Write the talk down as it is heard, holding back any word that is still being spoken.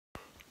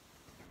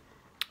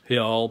Hey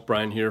all,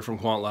 Brian here from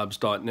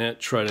quantlabs.net,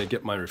 trying to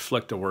get my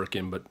reflector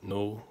working, but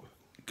no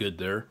good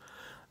there.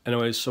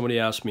 Anyways, somebody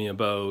asked me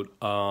about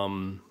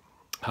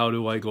how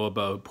do I go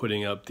about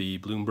putting up the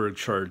Bloomberg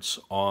charts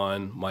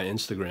on my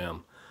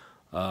Instagram.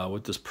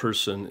 What this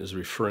person is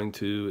referring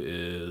to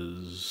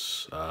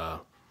is, let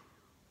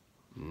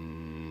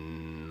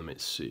me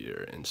see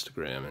here,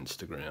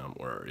 Instagram,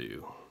 where are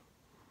you?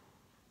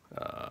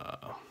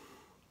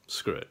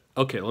 Screw it.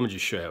 Okay, let me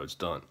just show you how it's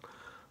done.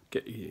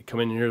 Come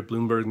in here,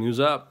 Bloomberg News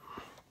app.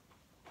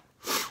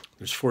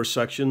 There's 4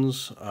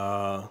 sections.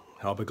 How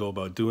I go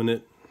about doing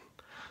it.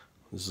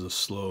 This is a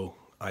slow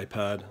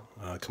iPad.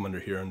 Come under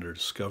here under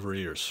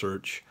Discovery or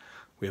Search.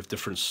 We have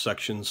different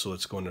sections, so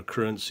let's go into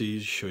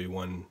Currencies, show you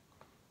one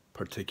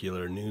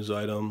particular news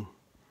item.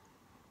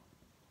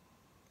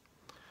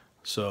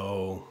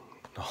 So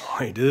all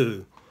I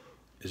do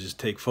is just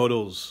take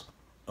photos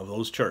of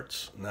those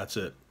charts, and that's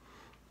it.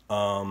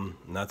 And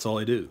that's all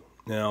I do.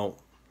 Now,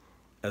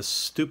 as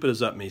stupid as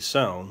that may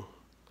sound,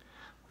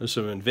 there's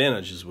some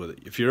advantages with it.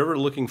 If you're ever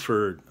looking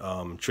for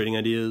trading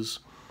ideas,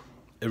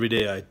 every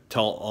day I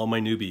tell all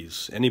my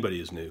newbies, anybody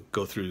who's new,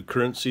 go through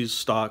currencies,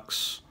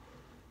 stocks,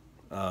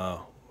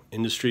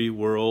 industry,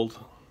 world,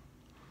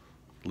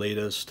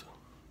 latest,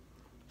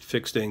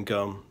 fixed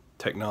income,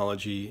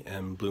 technology,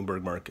 and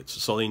Bloomberg markets.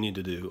 That's all you need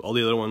to do. All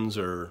the other ones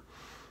are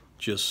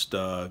just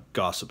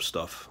gossip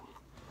stuff.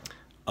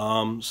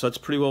 So that's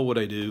pretty well what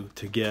I do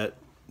to get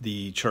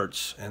the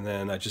charts, and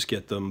then I just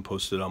get them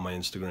posted on my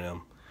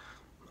Instagram.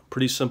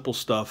 Pretty simple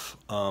stuff.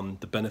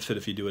 The benefit,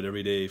 if you do it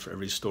every day for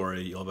every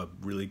story, you'll have a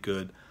really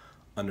good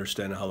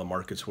understanding how the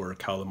markets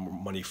work, how the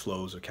money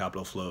flows or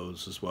capital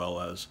flows, as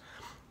well as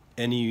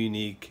any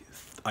unique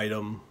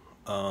item.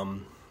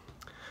 And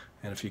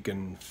if you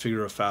can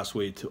figure a fast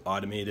way to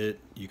automate it,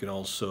 you can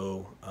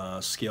also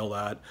scale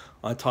that.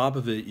 On top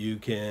of it, you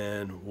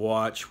can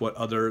watch what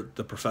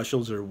the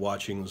professionals are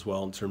watching as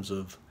well in terms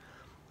of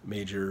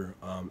major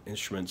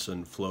instruments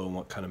and flow and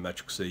what kind of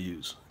metrics they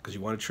use, because you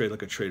want to trade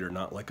like a trader,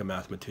 not like a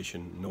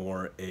mathematician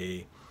nor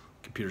a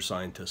computer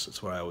scientist.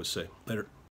 That's what I always say. Later.